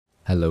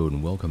Hello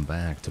and welcome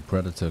back to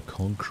Predator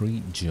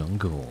Concrete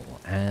Jungle,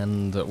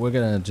 and we're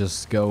gonna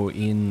just go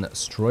in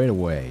straight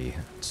away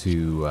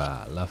to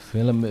La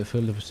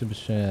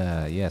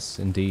Famiglia. Yes,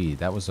 indeed,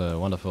 that was a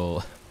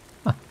wonderful.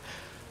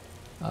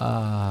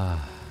 Yeah,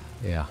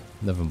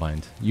 never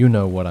mind. You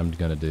know what I'm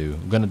gonna do.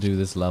 I'm gonna do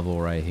this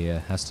level right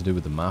here. Has to do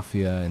with the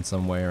mafia in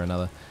some way or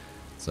another.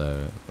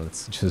 So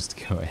let's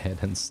just go ahead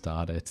and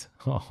start it.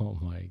 Oh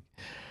my.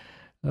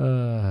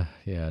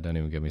 Yeah, don't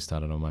even get me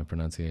started on my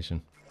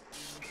pronunciation.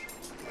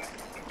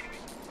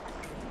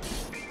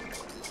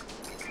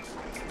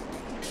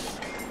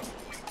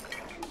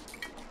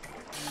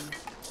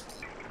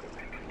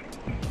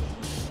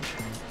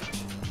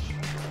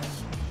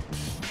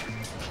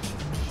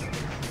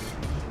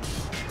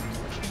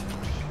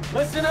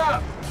 Listen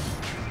up!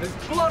 There's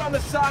blood on the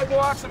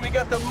sidewalks and we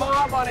got the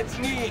mob on its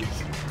knees.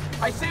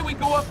 I say we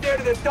go up there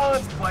to the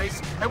Don's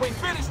place and we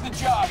finish the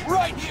job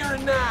right here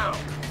and now.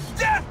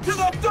 Death to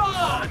the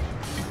Don!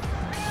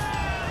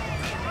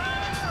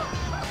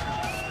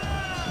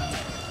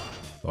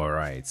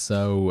 Alright,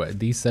 so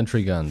these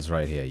sentry guns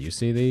right here, you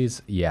see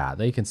these? Yeah,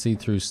 they can see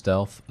through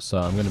stealth, so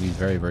I'm going to be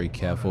very, very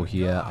careful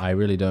here. I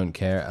really don't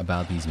care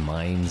about these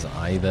mines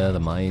either. The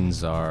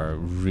mines are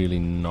really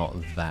not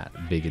that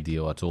big a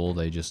deal at all.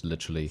 They just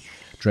literally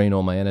drain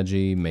all my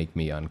energy, make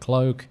me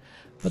uncloak.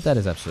 But that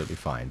is absolutely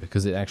fine,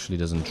 because it actually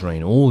doesn't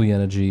drain all the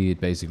energy.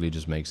 It basically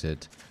just makes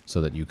it so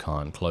that you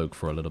can't cloak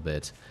for a little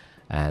bit,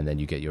 and then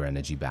you get your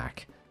energy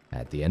back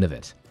at the end of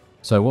it.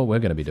 So what we're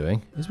going to be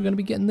doing is we're going to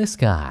be getting this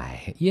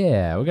guy.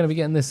 Yeah, we're going to be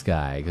getting this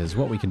guy, because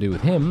what we can do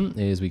with him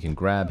is we can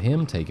grab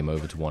him, take him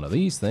over to one of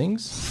these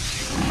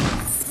things.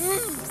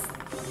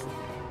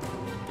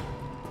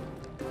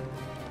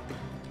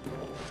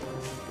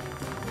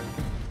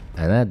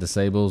 And that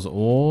disables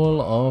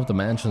all of the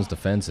mansion's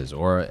defenses,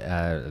 or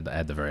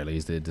at the very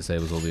least, it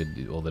disables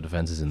all the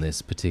defenses in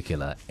this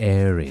particular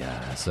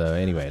area. So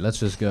anyway, let's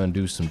just go and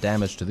do some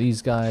damage to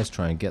these guys,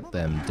 try and get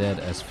them dead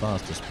as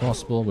fast as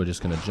possible. We're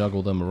just going to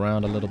juggle them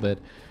around a little bit,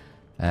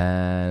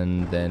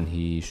 and then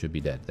he should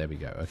be dead. There we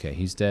go. Okay,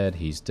 he's dead,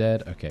 he's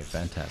dead. Okay,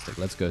 fantastic.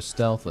 Let's go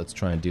stealth. Let's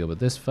try and deal with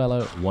this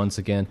fellow once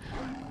again.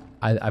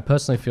 I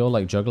personally feel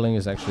like juggling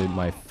is actually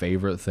my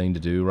favorite thing to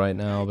do right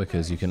now,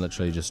 because you can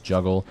literally just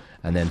juggle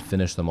and then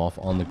finish them off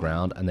on the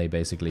ground and they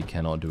basically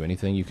cannot do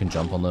anything. You can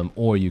jump on them,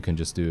 or you can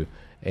just do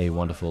a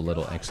wonderful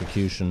little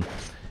execution.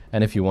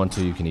 And if you want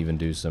to, you can even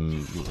do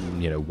some,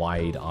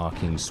 wide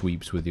arcing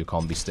sweeps with your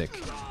combi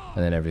stick,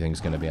 and then everything's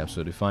going to be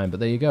absolutely fine.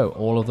 But there you go.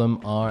 All of them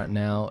are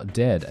now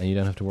dead, and you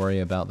don't have to worry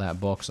about that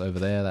box over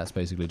there. That's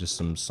basically just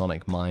some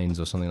sonic mines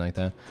or something like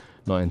that.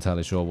 Not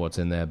entirely sure what's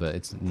in there, but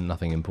it's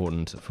nothing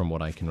important from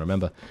what I can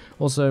remember.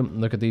 Also,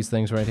 look at these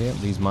things right here.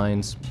 These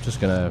mines, just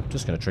gonna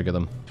trigger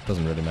them.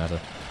 Doesn't really matter.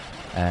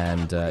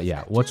 And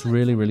yeah, what's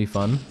really, really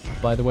fun,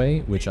 by the way,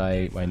 which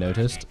I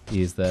noticed,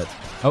 is that...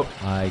 Oh,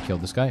 I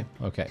killed this guy.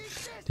 Okay.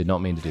 Did not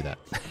mean to do that.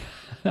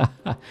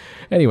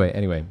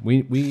 Anyway,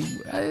 we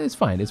it's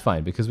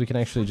fine, because we can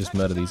actually just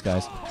murder these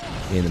guys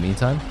in the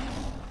meantime.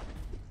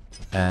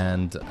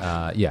 And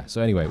yeah,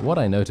 so anyway, what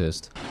I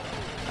noticed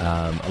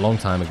a long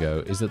time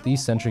ago is that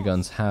these sentry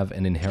guns have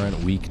an inherent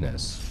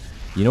weakness.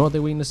 You know what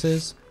their weakness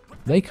is?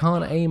 They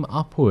can't aim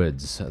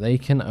upwards. They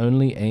can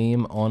only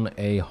aim on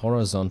a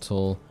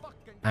horizontal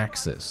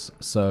axis.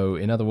 So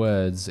in other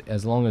words,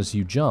 as long as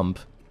you jump,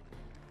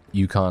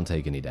 you can't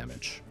take any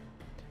damage.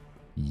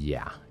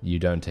 Yeah, you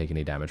don't take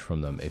any damage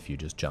from them if you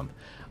just jump.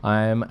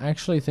 I'm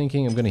actually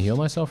thinking I'm going to heal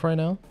myself right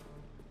now.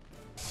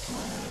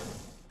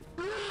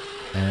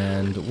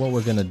 And what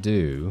we're going to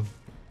do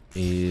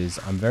is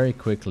I'm very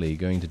quickly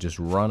going to just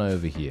run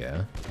over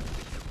here.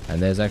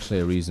 And there's actually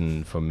a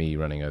reason for me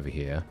running over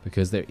here,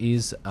 because there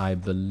is, I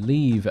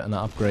believe, an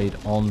upgrade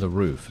on the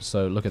roof.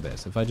 So look at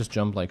this. If I just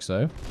jump like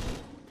so,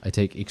 I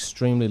take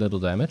extremely little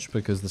damage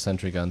because the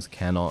sentry guns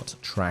cannot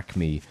track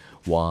me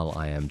while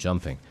I am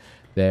jumping.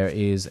 There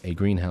is a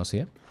greenhouse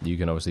here. You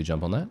can obviously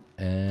jump on that.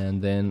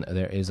 And then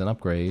there is an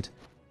upgrade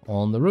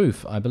on the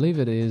roof. I believe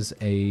it is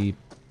a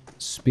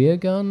spear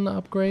gun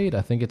upgrade.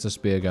 I think it's a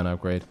spear gun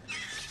upgrade.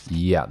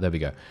 Yeah, there we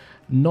go.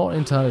 Not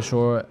entirely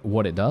sure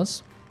what it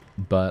does,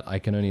 but I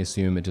can only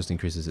assume it just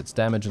increases its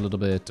damage a little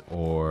bit,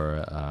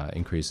 or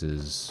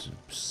increases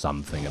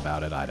something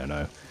about it. I don't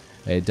know.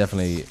 It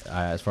definitely,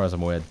 as far as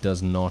I'm aware,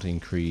 does not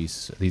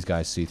increase. These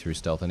guys see through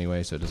stealth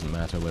anyway, so it doesn't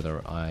matter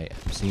whether I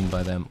am seen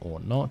by them or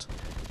not.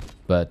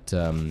 But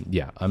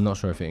yeah, I'm not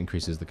sure if it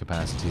increases the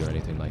capacity or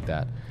anything like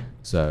that.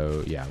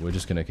 So yeah, we're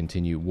just going to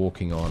continue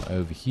walking on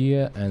over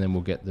here, and then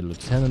we'll get the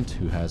lieutenant,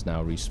 who has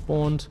now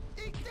respawned.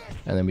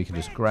 And then we can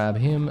just grab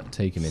him,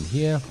 take him in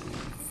here,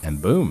 and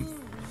boom.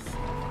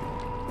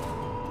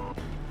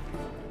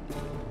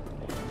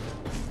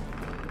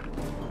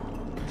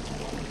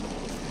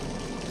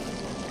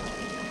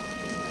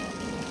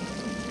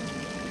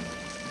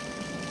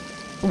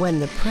 When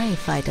the prey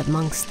fight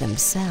amongst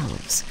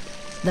themselves,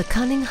 the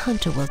cunning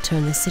hunter will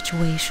turn the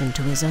situation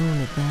to his own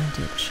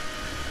advantage.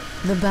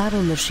 The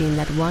battle machine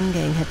that one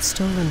gang had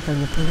stolen from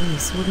the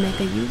police would make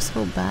a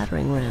useful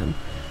battering ram,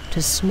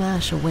 to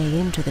smash a way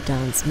into the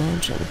Don's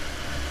mansion,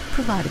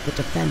 provided the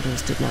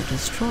defenders did not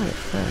destroy it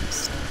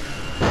first.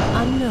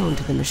 Unknown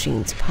to the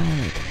machine's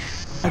pilot,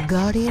 a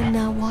guardian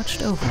now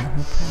watched over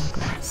her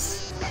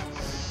progress.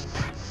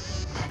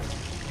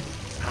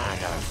 How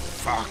the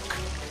fuck?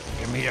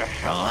 Get me the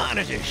hell out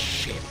of this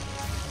shit.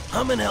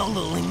 I'm an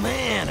elderly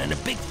man, and a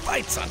big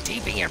fight's on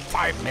TV in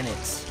 5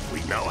 minutes. We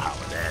know how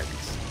it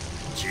ends.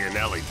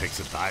 Gianelli takes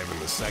a dive in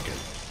the second.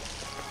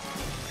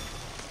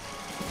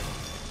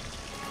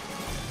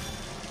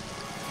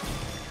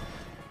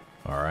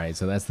 Alright,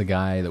 so that's the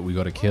guy that we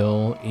got to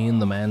kill in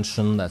the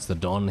mansion. That's the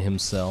Don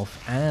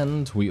himself.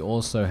 And we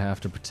also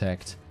have to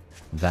protect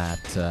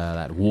that,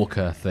 that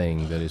walker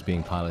thing that is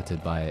being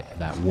piloted by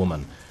that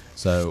woman.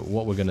 So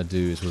what we're going to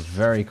do is we're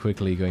very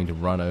quickly going to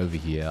run over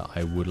here.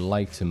 I would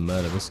like to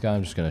murder this guy.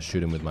 I'm just going to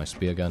shoot him with my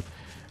spear gun.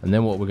 And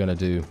then what we're going to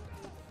do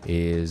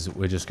is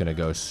we're just going to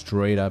go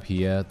straight up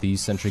here.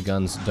 These sentry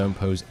guns don't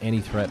pose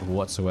any threat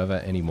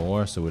whatsoever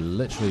anymore. So we're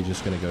literally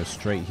just going to go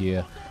straight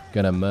here.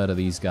 Going to murder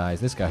these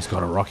guys. This guy's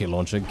got a rocket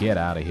launcher. Get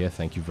out of here.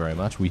 Thank you very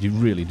much. We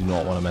really do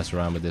not want to mess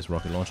around with this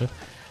rocket launcher.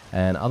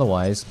 And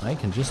otherwise, I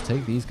can just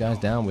take these guys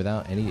down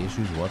without any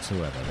issues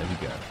whatsoever. There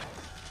we go.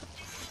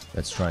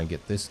 Let's try and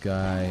get this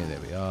guy. There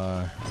we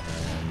are.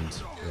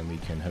 And then we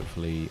can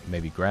hopefully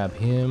maybe grab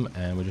him.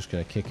 And we're just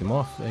going to kick him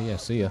off. Yeah,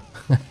 see ya.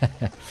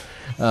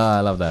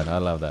 I love that. I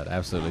love that.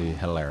 Absolutely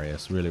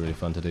hilarious. Really, really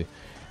fun to do.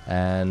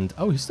 And,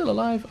 oh, he's still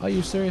alive? Are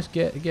you serious?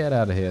 Get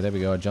out of here. There we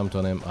go. I jumped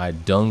on him. I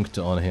dunked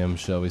on him,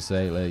 shall we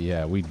say.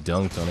 Yeah, we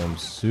dunked on him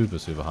super,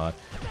 super hard.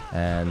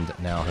 And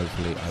now,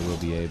 hopefully, I will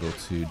be able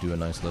to do a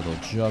nice little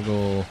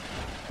juggle.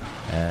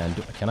 And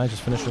can I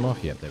just finish him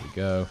off? Yep, there we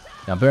go.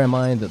 Now, bear in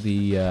mind that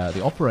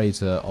the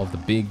operator of the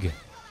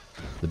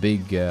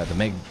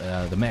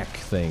mech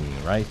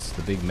thing, right?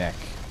 The big mech,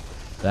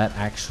 that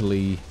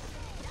actually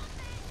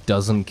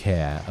doesn't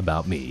care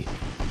about me.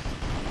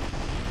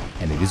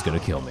 And it is going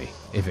to kill me,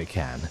 if it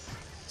can.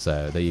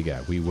 So, there you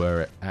go. We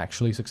were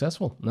actually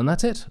successful. And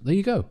that's it. There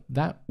you go.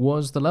 That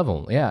was the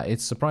level. Yeah,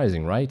 it's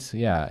surprising, right?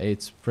 Yeah,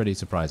 it's pretty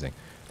surprising.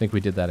 I think we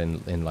did that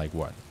in like,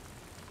 what?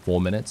 4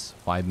 minutes?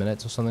 5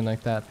 minutes or something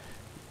like that?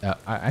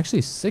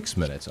 Actually, 6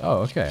 minutes.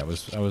 Oh, okay. I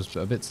was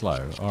a bit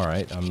slow.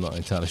 Alright, I'm not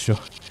entirely sure.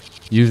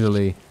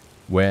 Usually,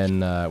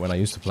 when I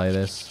used to play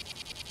this,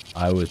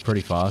 I was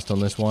pretty fast on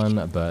this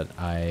one, but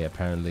I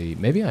apparently...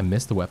 Maybe I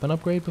missed the weapon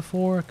upgrade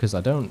before, because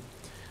I'm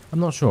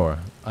not sure.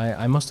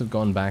 I must have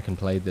gone back and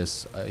played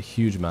this a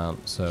huge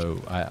amount,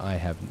 so I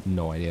have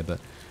no idea.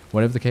 But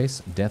whatever the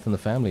case, Death in the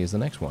Family is the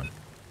next one.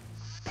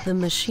 The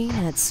machine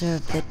had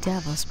served the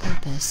devil's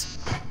purpose,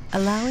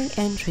 allowing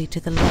entry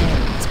to the lair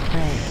of its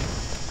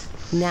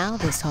prey. Now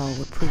this hall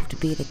would prove to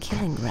be the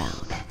killing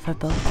ground for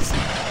both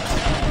sides.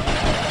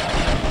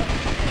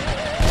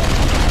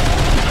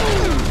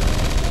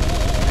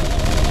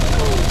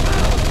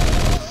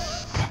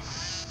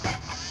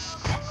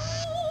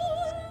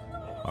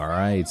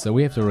 Alright, so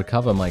we have to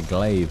recover my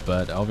glaive,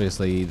 but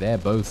obviously they're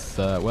both,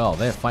 well,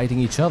 they're fighting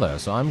each other,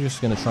 so I'm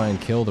just going to try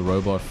and kill the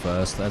robot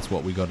first. That's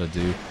what we got to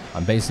do.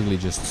 I'm basically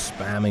just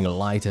spamming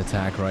light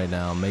attack right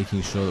now,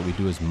 making sure that we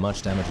do as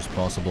much damage as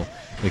possible,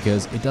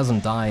 because it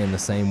doesn't die in the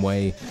same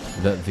way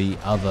that the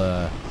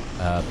other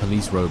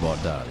police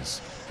robot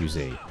does, you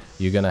see.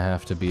 You're going to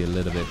have to be a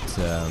little bit,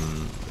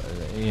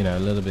 you know, a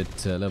little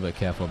bit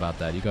careful about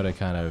that. You got to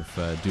kind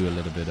of do a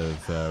little bit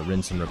of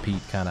rinse and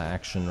repeat kind of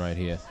action right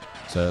here.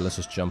 So let's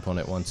just jump on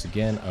it once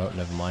again. Oh,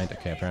 never mind.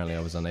 Okay, apparently I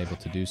was unable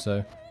to do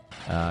so.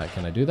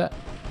 Can I do that?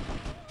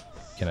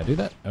 Can I do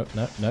that? Oh,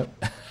 no, no.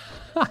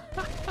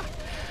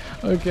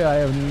 Okay, I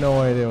have no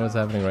idea what's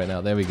happening right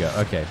now. There we go.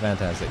 Okay,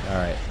 fantastic. All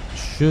right.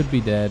 Should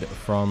be dead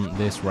from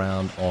this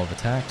round of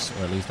attacks,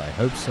 or at least I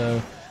hope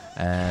so.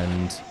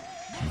 And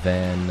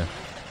then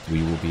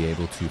we will be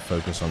able to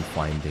focus on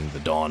finding the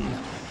Don.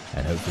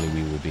 And hopefully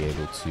we will be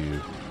able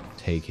to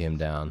take him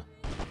down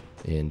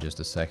in just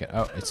a second.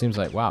 Oh, it seems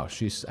like, wow,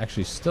 she's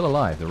actually still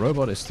alive. The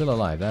robot is still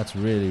alive. That's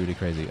really, really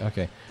crazy.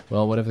 Okay,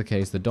 well, whatever the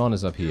case, the Don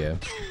is up here,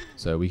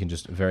 so we can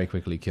just very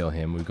quickly kill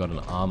him. We've got an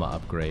armor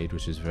upgrade,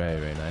 which is very,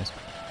 very nice.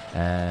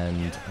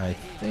 And I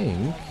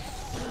think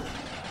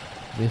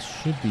this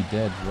should be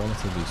dead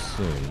relatively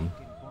soon.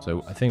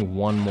 So I think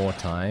one more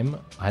time.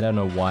 I don't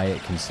know why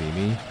it can see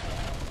me.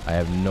 I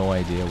have no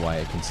idea why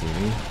it can see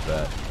me,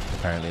 but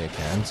apparently it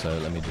can. So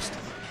let me just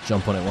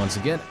jump on it once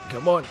again.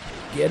 Come on,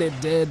 get it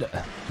dead.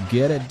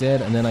 Get it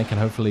dead, and then I can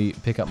hopefully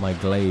pick up my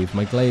glaive.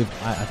 My glaive,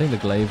 I think the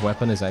glaive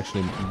weapon is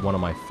actually one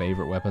of my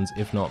favorite weapons,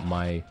 if not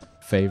my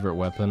favorite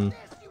weapon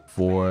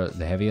for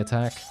the heavy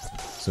attack.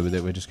 So with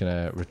it, we're just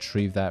gonna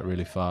retrieve that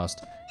really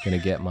fast. Gonna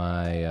get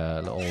my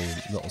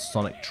little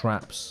sonic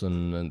traps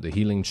and the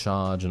healing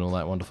charge and all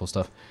that wonderful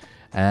stuff.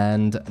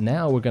 And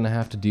now we're gonna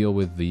have to deal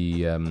with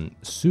the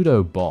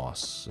pseudo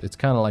boss. It's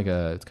kind of like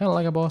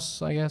a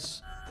boss, I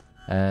guess.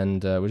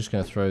 And we're just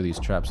going to throw these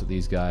traps at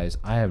these guys.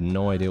 I have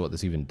no idea what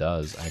this even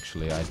does,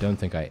 actually. I don't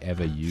think I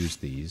ever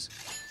used these.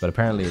 But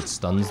apparently it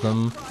stuns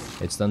them.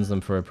 It stuns them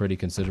for a pretty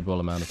considerable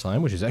amount of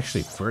time, which is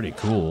actually pretty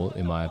cool,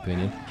 in my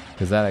opinion.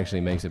 Because that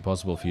actually makes it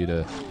possible for you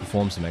to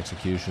perform some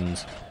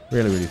executions.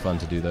 Really, really fun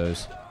to do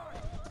those.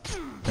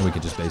 And we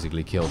could just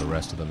basically kill the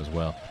rest of them as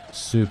well.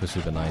 Super,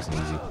 super nice and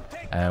easy.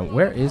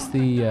 Where's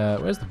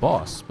the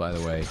boss, by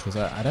the way? Because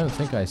I don't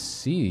think I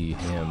see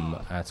him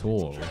at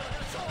all.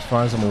 As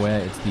far as I'm aware,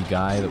 it's the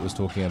guy that was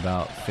talking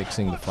about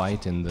fixing the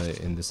fight in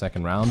the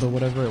second round or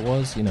whatever it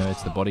was. You know,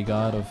 it's the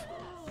bodyguard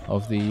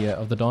of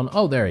the Don.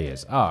 Oh, there he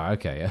is. Ah,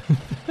 okay.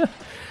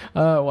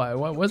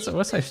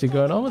 What's actually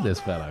going on with this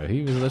fellow?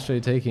 He was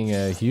literally taking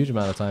a huge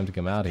amount of time to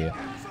come out here.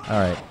 All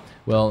right.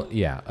 Well,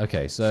 yeah,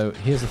 okay, so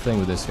here's the thing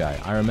with this guy.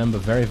 I remember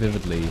very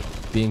vividly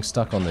being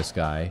stuck on this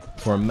guy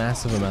for a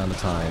massive amount of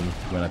time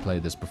when I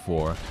played this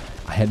before.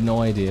 I had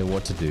no idea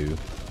what to do,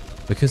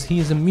 because he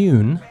is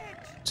immune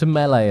to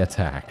melee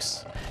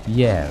attacks.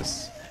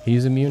 Yes,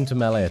 he's immune to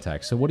melee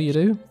attacks. So what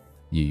do?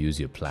 You use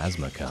your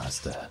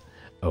plasmacaster.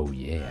 Oh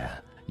yeah,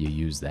 you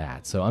use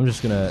that. So I'm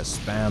just gonna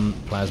spam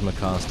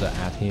plasmacaster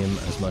at him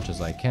as much as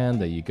I can.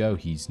 There you go,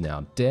 he's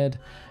now dead.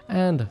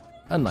 And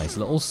a nice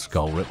little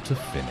skull rip to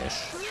finish.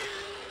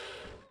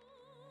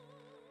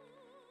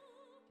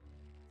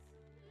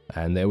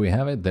 And there we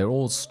have it, they're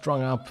all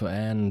strung up,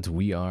 and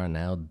we are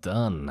now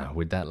done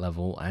with that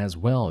level as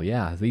well.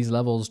 Yeah, these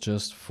levels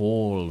just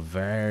fall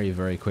very,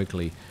 very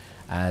quickly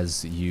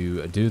as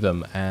you do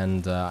them,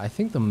 and I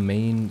think the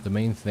main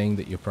thing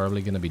that you're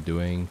probably going to be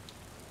doing,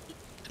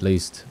 at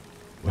least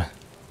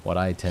what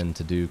I tend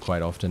to do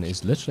quite often,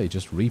 is literally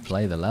just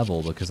replay the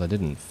level, because I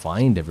didn't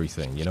find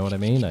everything, you know what I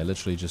mean? I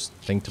literally just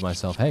think to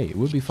myself, hey, it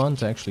would be fun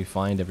to actually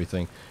find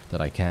everything that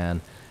I can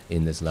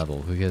in this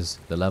level, because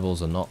the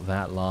levels are not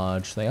that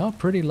large. They are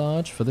pretty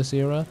large for this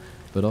era,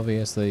 but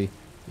obviously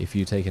if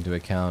you take into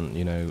account,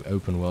 you know,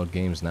 open world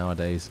games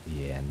nowadays,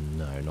 yeah,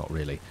 no, not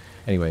really.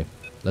 Anyway,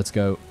 let's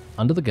go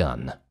under the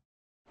gun.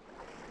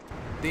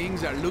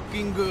 Things are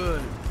looking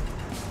good.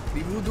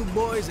 The voodoo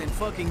boys and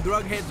fucking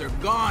drug heads are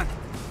gone.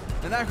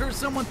 And I heard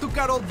someone took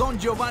out old Don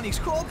Giovanni's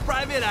whole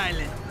private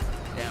island.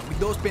 Yeah, with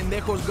those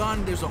pendejos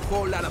gone, there's a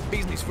whole lot of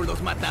business for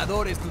those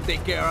matadores to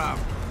take care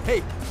of.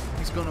 Hey,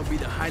 it's gonna be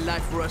the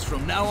highlight for us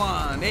from now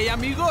on. Hey,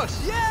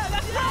 amigos! Yeah,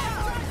 that's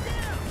right!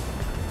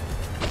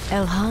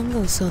 El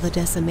Hongo saw the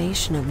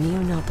decimation of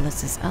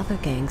Neonopolis' other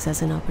gangs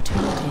as an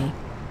opportunity.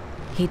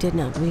 He did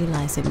not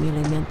realize it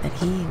merely meant that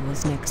he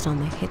was next on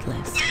the hit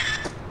list.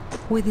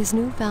 With his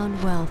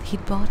newfound wealth,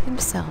 he'd bought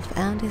himself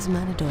and his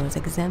matadors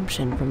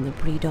exemption from the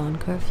pre-dawn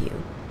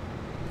curfew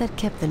that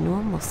kept the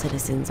normal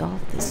citizens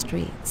off the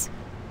streets.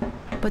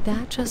 But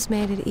that just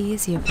made it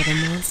easier for the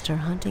monster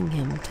hunting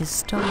him to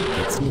stalk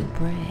its new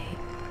prey.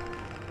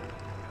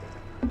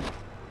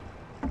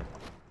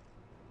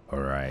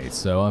 Alright,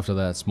 so after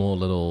that small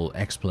little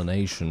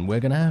explanation, we're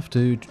gonna have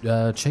to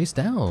chase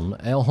down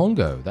El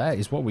Hongo. That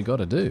is what we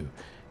gotta do.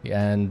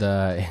 And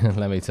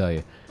let me tell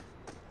you,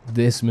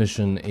 this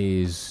mission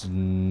is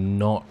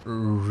not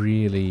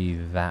really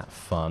that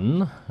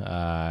fun.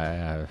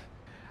 I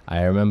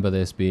remember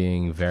this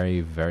being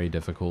very, very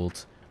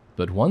difficult.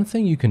 But one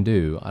thing you can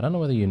do, I don't know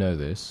whether you know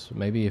this,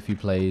 maybe if you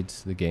played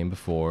the game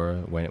before,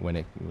 when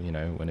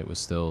it was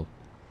still,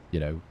 you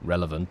know,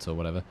 relevant or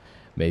whatever,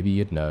 maybe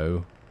you'd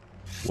know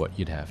what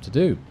you'd have to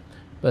do.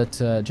 But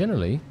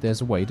generally,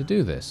 there's a way to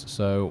do this.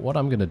 So what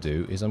I'm going to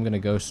do is I'm going to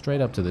go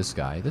straight up to this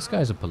guy. This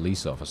guy's a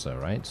police officer,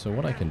 right? So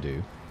what I can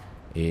do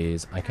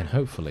is I can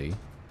hopefully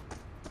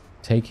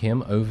take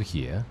him over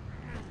here.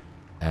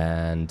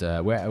 And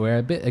we're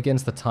a bit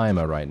against the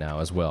timer right now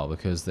as well,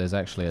 because there's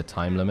actually a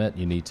time limit.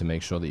 You need to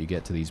make sure that you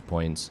get to these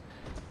points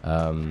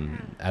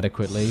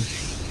adequately.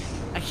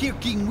 I hear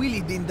King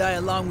Willie didn't die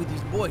along with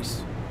his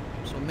boys,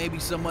 so maybe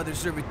some other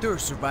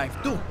servitors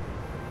survived too.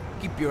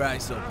 Keep your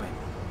eyes open.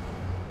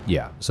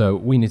 Yeah, so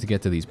we need to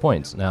get to these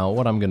points. Now,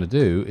 what I'm going to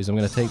do is I'm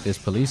going to take this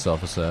police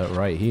officer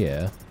right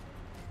here,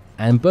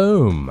 and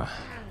boom!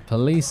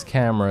 Police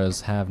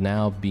cameras have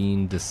now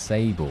been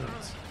disabled,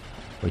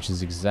 which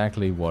is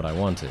exactly what I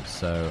wanted.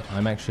 So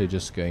I'm actually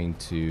just going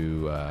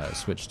to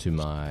switch to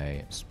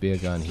my spear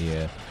gun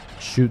here,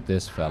 shoot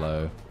this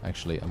fellow.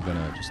 Actually, I'm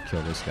gonna just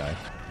kill this guy.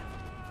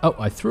 Oh,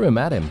 I threw him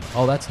at him.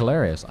 Oh, that's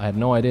hilarious. I had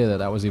no idea that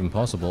that was even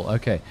possible.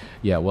 Okay,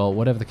 yeah, well,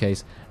 whatever the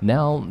case,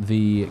 now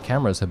the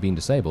cameras have been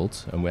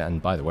disabled, and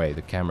by the way,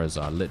 the cameras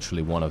are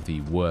literally one of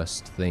the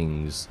worst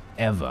things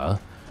ever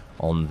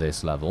on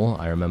this level.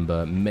 I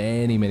remember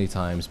many, many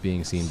times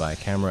being seen by a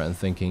camera and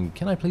thinking,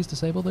 can I please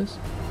disable this?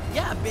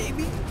 Yeah,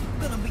 baby,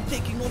 I'm gonna be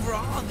taking over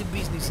all the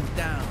business in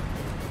town.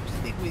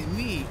 Stick with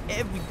me,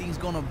 everything's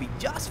gonna be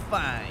just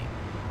fine.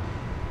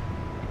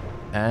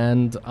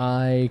 And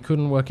I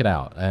couldn't work it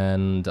out,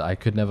 and I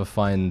could never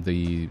find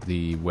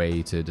the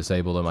way to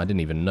disable them. I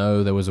didn't even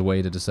know there was a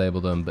way to disable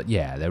them, but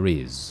yeah, there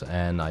is.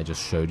 And I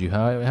just showed you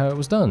how it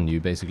was done. You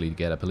basically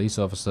get a police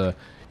officer,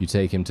 you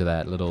take him to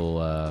that little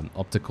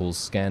optical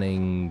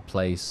scanning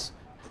place,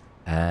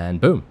 and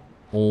boom,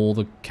 all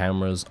the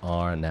cameras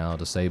are now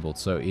disabled.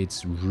 So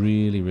it's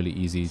really, really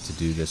easy to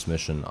do this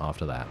mission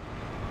after that.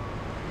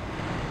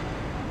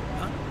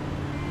 Huh?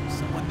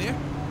 Someone there?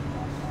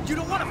 You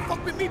don't want to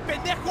fuck with me,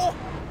 pendejo!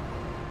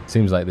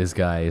 Seems like this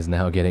guy is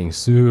now getting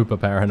super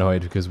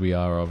paranoid because we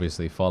are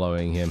obviously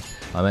following him.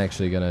 I'm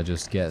actually going to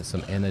just get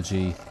some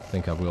energy. I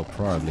think I will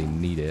probably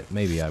need it.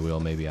 Maybe I will,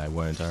 maybe I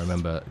won't. I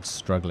remember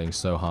struggling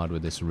so hard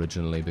with this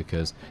originally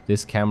because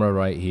this camera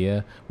right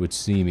here would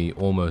see me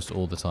almost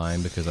all the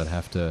time because I'd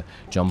have to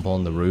jump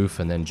on the roof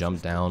and then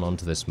jump down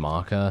onto this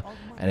marker.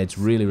 And it's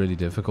really, really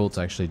difficult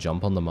to actually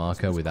jump on the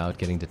marker without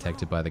getting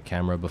detected by the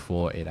camera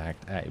before it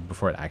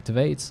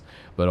activates.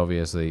 But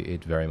obviously,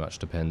 it very much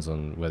depends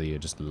on whether you're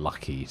just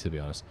lucky, to be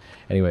honest.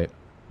 Anyway,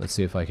 let's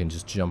see if I can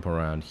just jump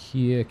around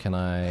here. Can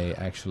I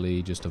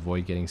actually just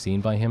avoid getting seen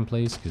by him,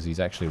 please? Because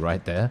he's actually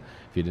right there,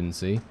 if you didn't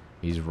see.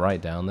 He's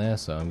right down there,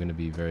 so I'm going to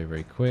be very,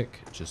 very quick.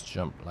 Just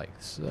jump like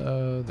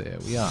so. There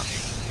we are.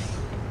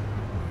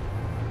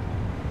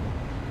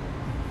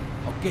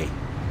 Okay,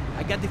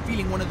 I got the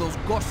feeling one of those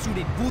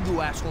ghost-suited voodoo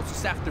assholes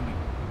is after me.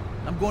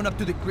 I'm going up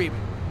to the crib.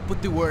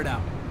 Put the word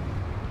out.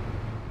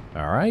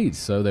 Alright,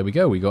 so there we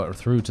go. We got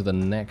through to the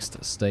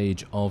next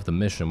stage of the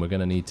mission. We're going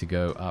to need to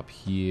go up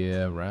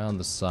here, around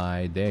the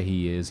side. There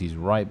he is. He's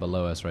right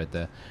below us right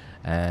there.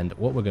 And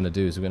what we're going to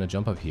do is we're going to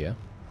jump up here.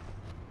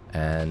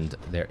 And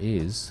there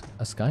is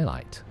a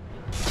skylight.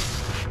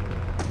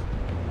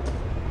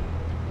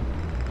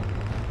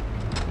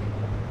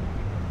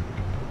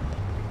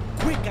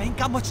 Quick, I ain't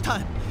got much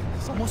time.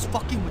 Someone's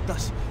fucking with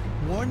us.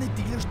 Warn the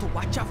dealers to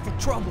watch out for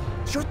trouble.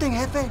 Sure thing,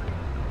 Jefe.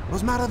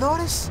 Los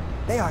matadores,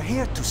 they are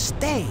here to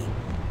stay.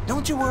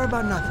 Don't you worry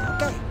about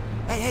nothing, okay?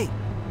 Hey,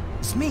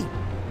 it's me.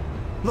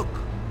 Look,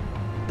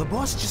 the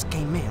boss just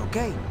came in,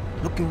 okay?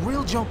 Looking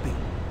real jumpy.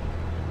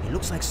 It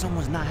looks like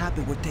someone's not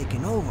happy we're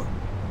taking over.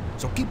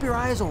 So keep your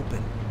eyes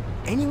open.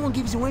 Anyone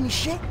gives you any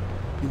shit,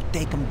 you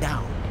take them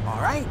down, all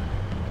right?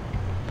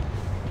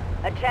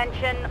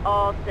 Attention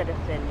all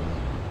citizens.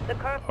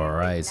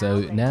 Alright,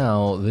 so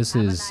now this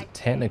is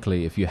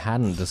technically, if you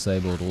hadn't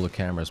disabled all the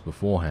cameras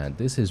beforehand,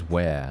 this is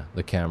where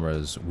the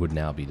cameras would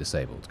now be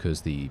disabled,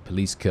 because the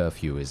police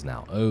curfew is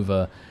now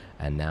over,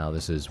 and now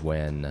this is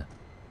when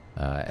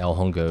El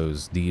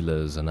Hongo's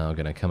dealers are now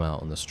going to come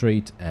out on the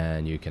street,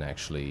 and you can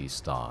actually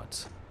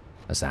start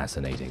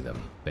assassinating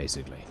them,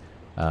 basically.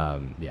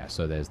 Yeah,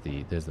 so there's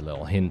the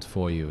little hint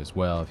for you as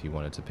well if you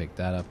wanted to pick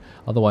that up.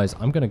 Otherwise,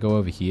 I'm going to go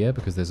over here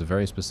because there's a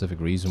very specific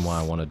reason why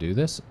I want to do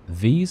this.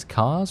 These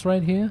cars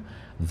right here,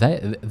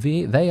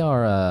 they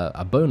are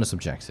a bonus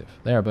objective.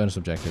 They are a bonus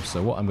objective.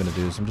 So what I'm going to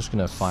do is I'm just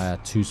going to fire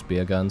 2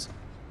 spear guns.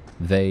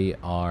 They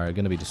are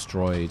going to be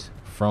destroyed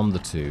from the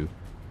 2,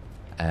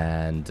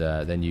 and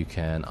then you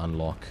can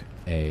unlock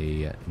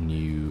a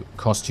new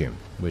costume,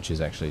 which is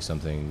actually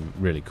something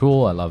really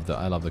cool. I love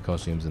the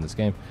costumes in this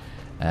game.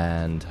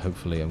 And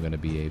hopefully I'm going to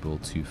be able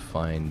to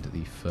find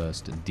the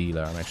first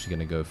dealer. I'm actually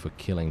going to go for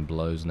killing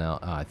blows now.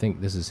 I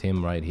think this is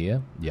him right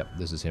here. Yep,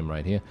 this is him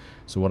right here.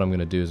 So what I'm going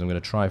to do is I'm going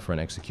to try for an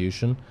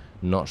execution.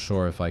 Not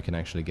sure if I can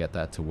actually get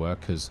that to work,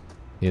 because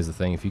here's the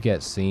thing. If you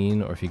get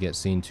seen, or if you get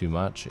seen too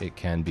much, it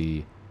can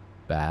be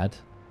bad.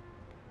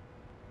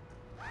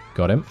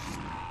 Got him.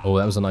 Oh,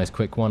 that was a nice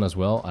quick one as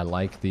well. I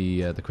like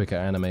the quicker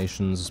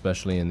animations,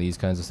 especially in these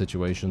kinds of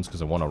situations,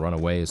 because I want to run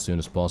away as soon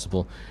as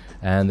possible.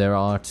 And there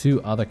are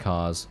 2 other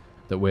cars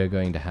that we're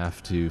going to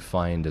have to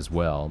find as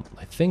well.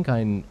 I think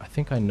I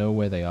know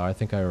where they are. I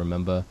think I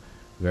remember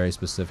very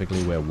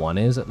specifically where one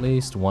is, at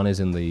least. One is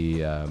in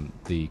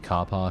the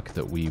car park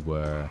that we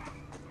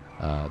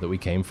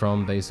came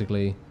from,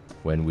 basically,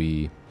 when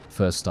we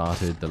first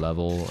started the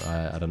level.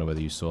 I don't know whether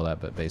you saw that,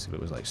 but basically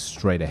it was like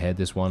straight ahead.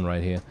 This one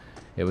right here.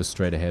 It was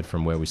straight ahead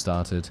from where we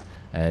started,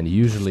 and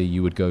usually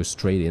you would go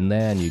straight in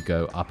there and you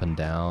go up and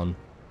down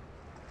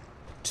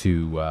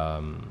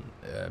to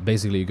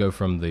basically you go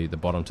from the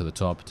bottom to the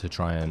top to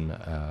try and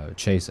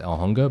chase El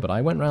Hongo, but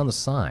I went around the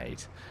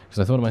side because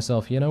I thought to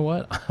myself, you know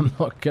what, I'm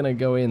not gonna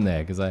go in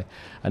there because I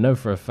know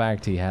for a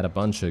fact he had a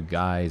bunch of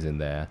guys in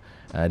there,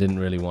 and I didn't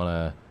really want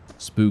to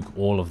spook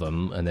all of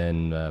them and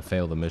then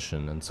fail the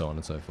mission and so on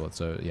and so forth.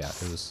 So yeah,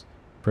 it was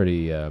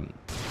pretty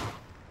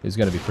it's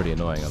going to be pretty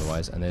annoying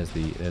otherwise. And there's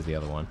the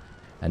other one.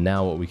 And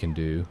now what we can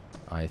do,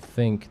 I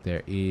think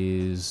there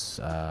is,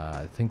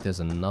 I think there's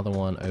another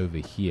one over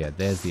here.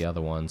 There's the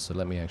other one. So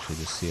let me actually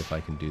just see if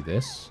I can do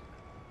this.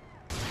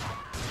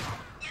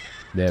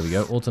 There we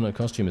go. Alternate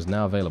costume is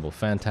now available.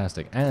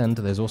 Fantastic. And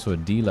there's also a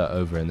dealer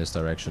over in this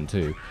direction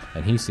too.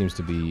 And he seems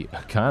to be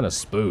kind of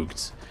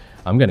spooked.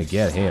 I'm going to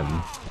get him.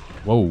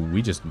 Whoa,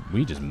 we just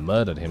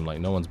murdered him like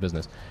no one's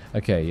business.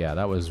 Okay, yeah,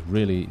 that was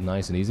really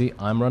nice and easy.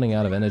 I'm running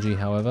out of energy,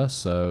 however,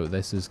 so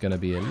this is going to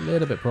be a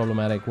little bit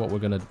problematic. What we're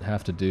going to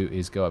have to do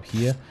is go up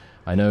here.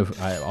 I know,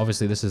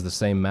 obviously this is the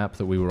same map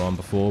that we were on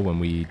before when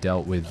we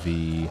dealt with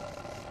the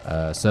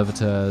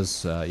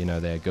servitors, you know,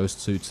 their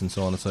ghost suits and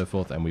so on and so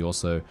forth. And we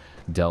also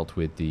dealt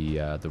with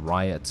the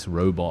riot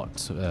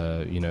robot,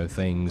 you know,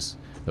 things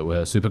that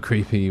were super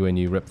creepy when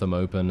you rip them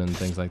open and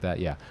things like that.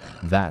 Yeah,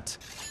 that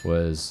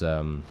was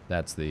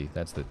that's the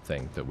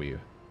thing that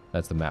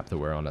that's the map that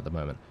we're on at the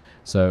moment.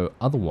 So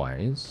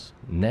otherwise,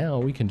 now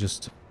we can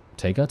just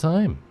take our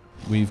time.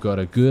 We've got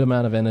a good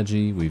amount of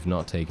energy. We've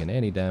not taken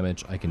any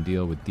damage. I can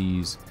deal with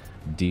these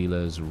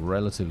dealers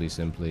relatively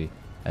simply,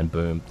 and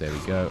boom, there we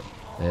go.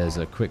 There's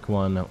a quick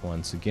one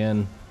once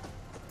again.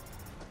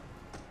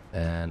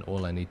 And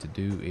all I need to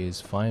do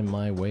is find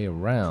my way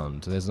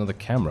around. There's another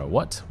camera.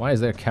 What? Why is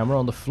there a camera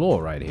on the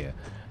floor right here?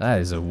 That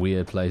is a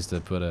weird place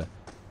to put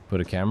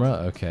a camera.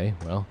 Okay,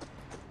 well,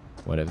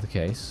 whatever the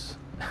case.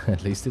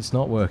 At least it's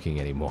not working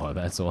anymore.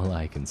 That's all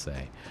I can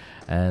say.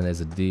 And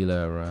there's a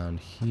dealer around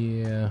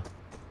here.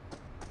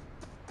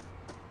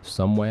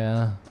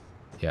 Somewhere.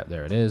 Yeah,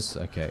 there it is.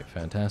 Okay,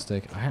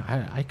 fantastic.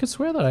 I could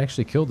swear that I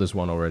actually killed this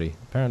one already.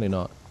 Apparently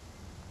not.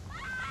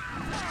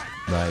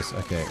 Nice.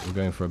 Okay, we're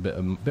going for a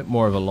bit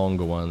more of a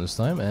longer one this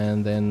time,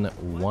 and then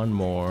one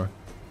more.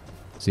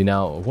 See,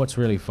 now what's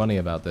really funny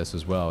about this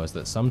as well is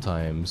that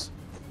sometimes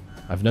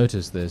I've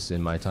noticed this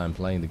in my time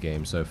playing the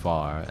game so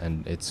far,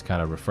 and it's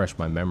kind of refreshed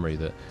my memory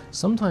that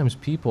sometimes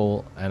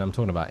people, and I'm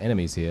talking about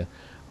enemies here,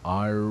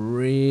 are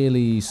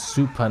really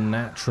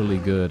supernaturally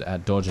good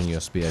at dodging your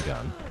spear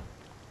gun.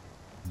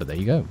 But there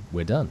you go,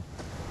 we're done.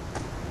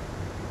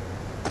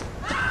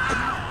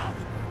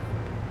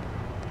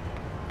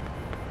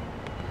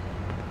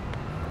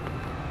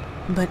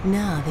 But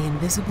now the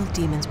invisible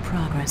demon's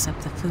progress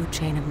up the food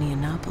chain of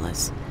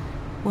Neonopolis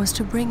was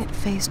to bring it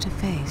face to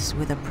face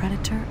with a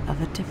predator of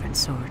a different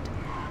sort,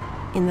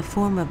 in the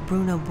form of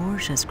Bruno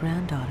Borgia's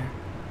granddaughter.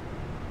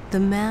 The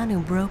man who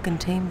broke and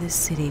tamed this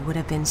city would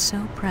have been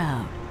so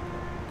proud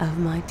of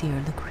my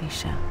dear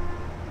Lucretia.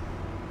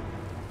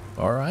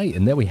 Alright,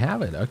 and there we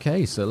have it.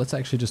 Okay, so let's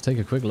actually just take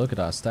a quick look at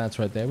our stats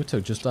right there. We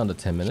took just under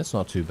 10 minutes,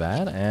 not too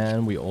bad,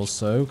 and we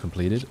also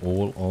completed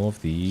all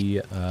of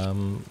the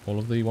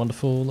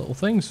wonderful little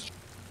things.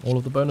 All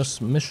of the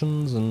bonus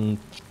missions and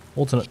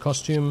alternate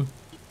costume.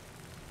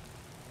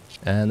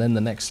 And then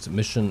the next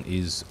mission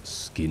is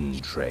skin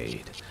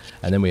trade.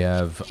 And then we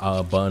have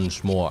a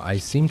bunch more. I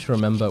seem to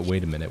remember,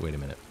 wait a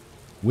minute.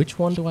 Which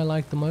one do I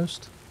like the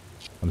most?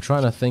 I'm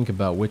trying to think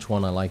about which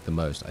one I like the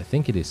most. I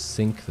think it is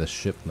Sink the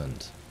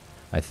Shipment.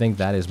 I think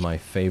that is my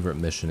favorite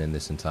mission in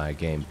this entire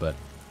game, but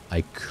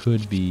I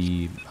could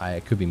be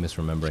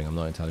misremembering. I'm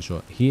not entirely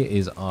sure. Here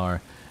is our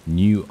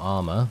new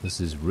armor. This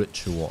is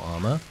ritual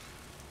armor.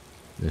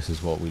 This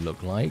is what we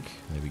look like.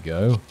 There we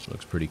go.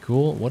 Looks pretty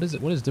cool. What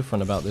is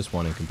different about this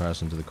one in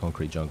comparison to the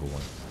concrete jungle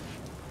one?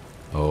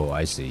 Oh,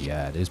 I see.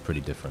 Yeah, it is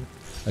pretty different.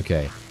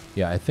 Okay.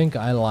 Yeah, I think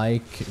I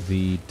like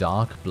the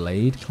Dark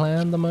Blade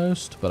clan the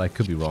most, but I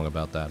could be wrong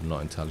about that. I'm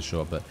not entirely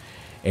sure, but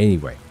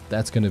anyway,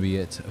 that's going to be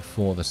it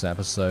for this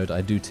episode.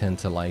 I do tend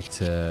to like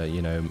to,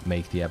 you know,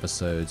 make the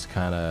episodes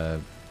kind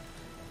of,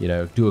 you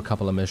know, do a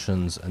couple of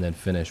missions and then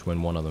finish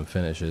when one of them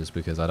finishes,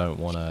 because I don't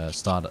want to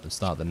start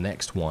the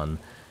next one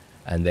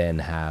and then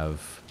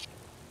have,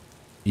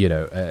 you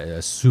know,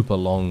 a super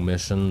long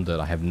mission that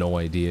I have no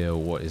idea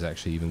what is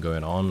actually even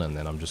going on, and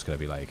then I'm just going to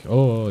be like,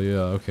 oh yeah,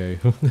 okay.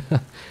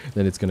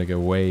 Then it's going to go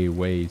way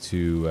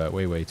too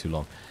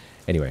long.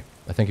 Anyway,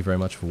 I thank you very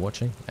much for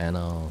watching, and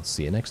I'll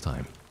see you next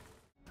time.